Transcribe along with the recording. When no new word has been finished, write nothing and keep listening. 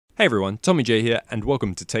Hey everyone, Tommy J here, and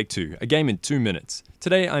welcome to Take 2, a game in 2 minutes.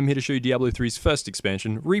 Today I'm here to show you Diablo 3's first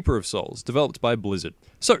expansion, Reaper of Souls, developed by Blizzard.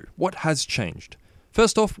 So, what has changed?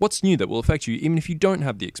 First off, what's new that will affect you even if you don't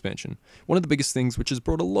have the expansion? One of the biggest things which has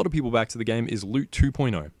brought a lot of people back to the game is Loot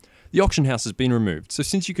 2.0. The auction house has been removed, so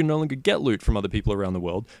since you can no longer get loot from other people around the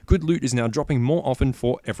world, good loot is now dropping more often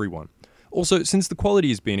for everyone. Also, since the quality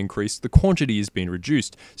has been increased, the quantity has been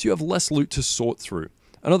reduced, so you have less loot to sort through.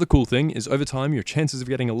 Another cool thing is over time your chances of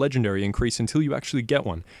getting a legendary increase until you actually get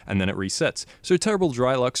one, and then it resets, so terrible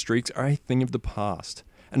dry luck streaks are a thing of the past.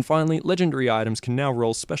 And finally, legendary items can now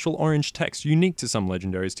roll special orange text unique to some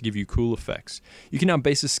legendaries to give you cool effects. You can now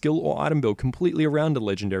base a skill or item build completely around a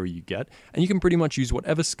legendary you get, and you can pretty much use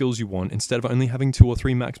whatever skills you want instead of only having 2 or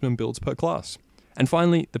 3 maximum builds per class. And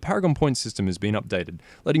finally, the Paragon point system has been updated,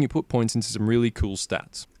 letting you put points into some really cool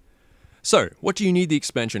stats. So, what do you need the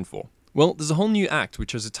expansion for? Well, there's a whole new act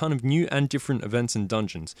which has a ton of new and different events and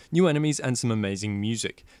dungeons, new enemies and some amazing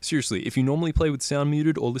music. Seriously, if you normally play with sound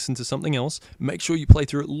muted or listen to something else, make sure you play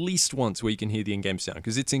through at least once where you can hear the in-game sound,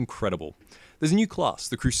 because it's incredible. There's a new class,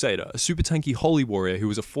 the Crusader, a super tanky holy warrior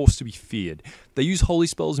who is a force to be feared. They use holy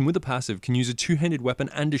spells and with a passive can use a two-handed weapon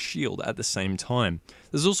and a shield at the same time.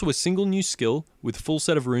 There's also a single new skill with full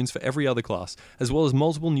set of runes for every other class, as well as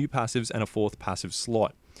multiple new passives and a 4th passive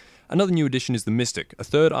slot. Another new addition is the Mystic, a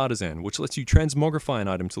third artisan, which lets you transmogrify an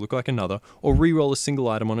item to look like another, or re-roll a single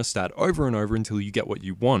item on a stat over and over until you get what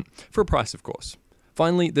you want, for a price of course.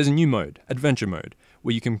 Finally, there's a new mode, Adventure Mode,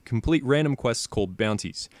 where you can complete random quests called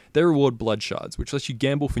Bounties. They reward blood shards, which lets you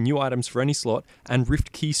gamble for new items for any slot, and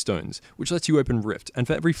Rift Keystones, which lets you open Rift, and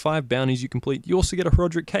for every 5 bounties you complete, you also get a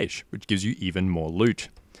Roderick Cache, which gives you even more loot.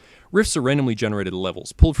 Rifts are randomly generated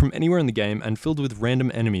levels, pulled from anywhere in the game and filled with random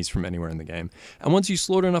enemies from anywhere in the game. And once you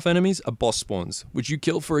slaughter enough enemies, a boss spawns, which you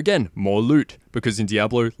kill for again, more loot, because in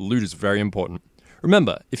Diablo, loot is very important.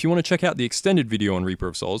 Remember, if you want to check out the extended video on Reaper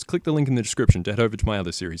of Souls, click the link in the description to head over to my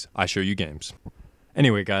other series, I Show You Games.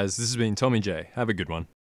 Anyway guys, this has been Tommy J, have a good one.